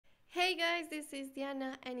Hey guys, this is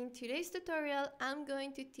Diana, and in today's tutorial I'm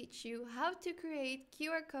going to teach you how to create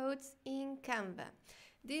QR codes in Canva.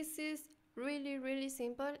 This is really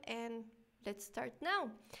simple, and let's start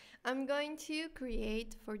now.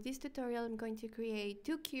 For this tutorial I'm going to create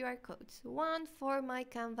two QR codes, one for my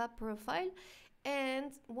Canva profile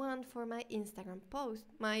and one for my Instagram post,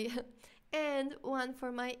 and one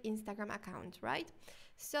for my Instagram account, right?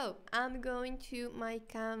 So I'm going to my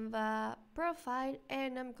Canva profile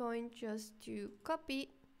and I'm going just to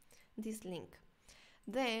copy this link.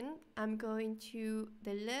 Then I'm going to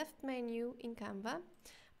the left menu in Canva. I'm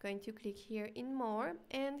going to click here in more,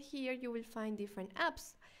 and here you will find different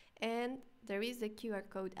apps, and there is a QR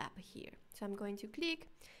code app here. So I'm going to click,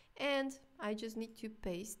 and I just need to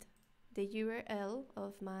paste the URL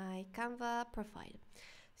of my Canva profile.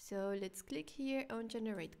 So let's click here on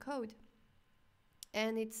generate code.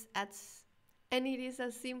 And it is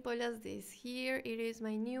as simple as this. Here it is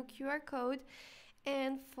my new QR code,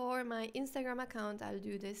 and for my Instagram account I'll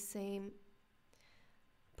do the same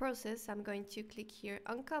process. I'm going to click here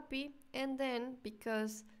on copy, and then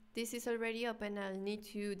because this is already open, I'll need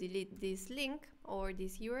to delete this link or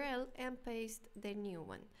this URL and paste the new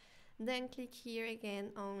one. Then click here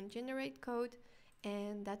again on generate code,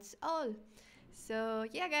 and that's all. So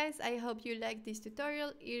yeah guys, I hope you like this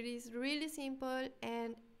tutorial. It is really simple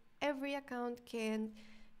and every account can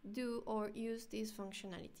do or use this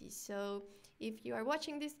functionality. So if you are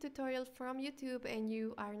watching this tutorial from YouTube and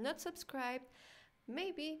you are not subscribed,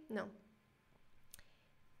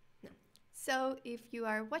 So if you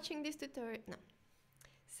are watching this tutorial,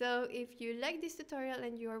 So if you like this tutorial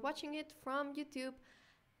and you are watching it from YouTube,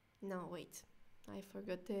 I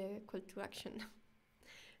forgot the call to action.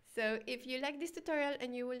 So if you like this tutorial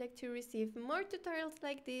and you would like to receive more tutorials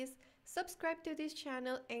like this, subscribe to this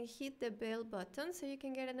channel and hit the bell button so you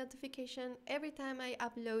can get a notification every time I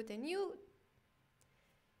upload a new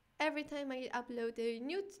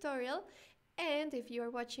tutorial. And if you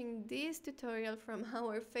are watching this tutorial from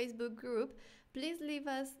our Facebook group, please leave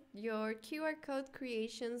us your QR code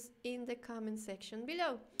creations in the comment section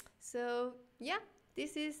below. So yeah,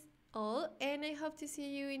 this is all, and I hope to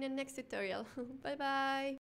see you in the next tutorial. Bye bye.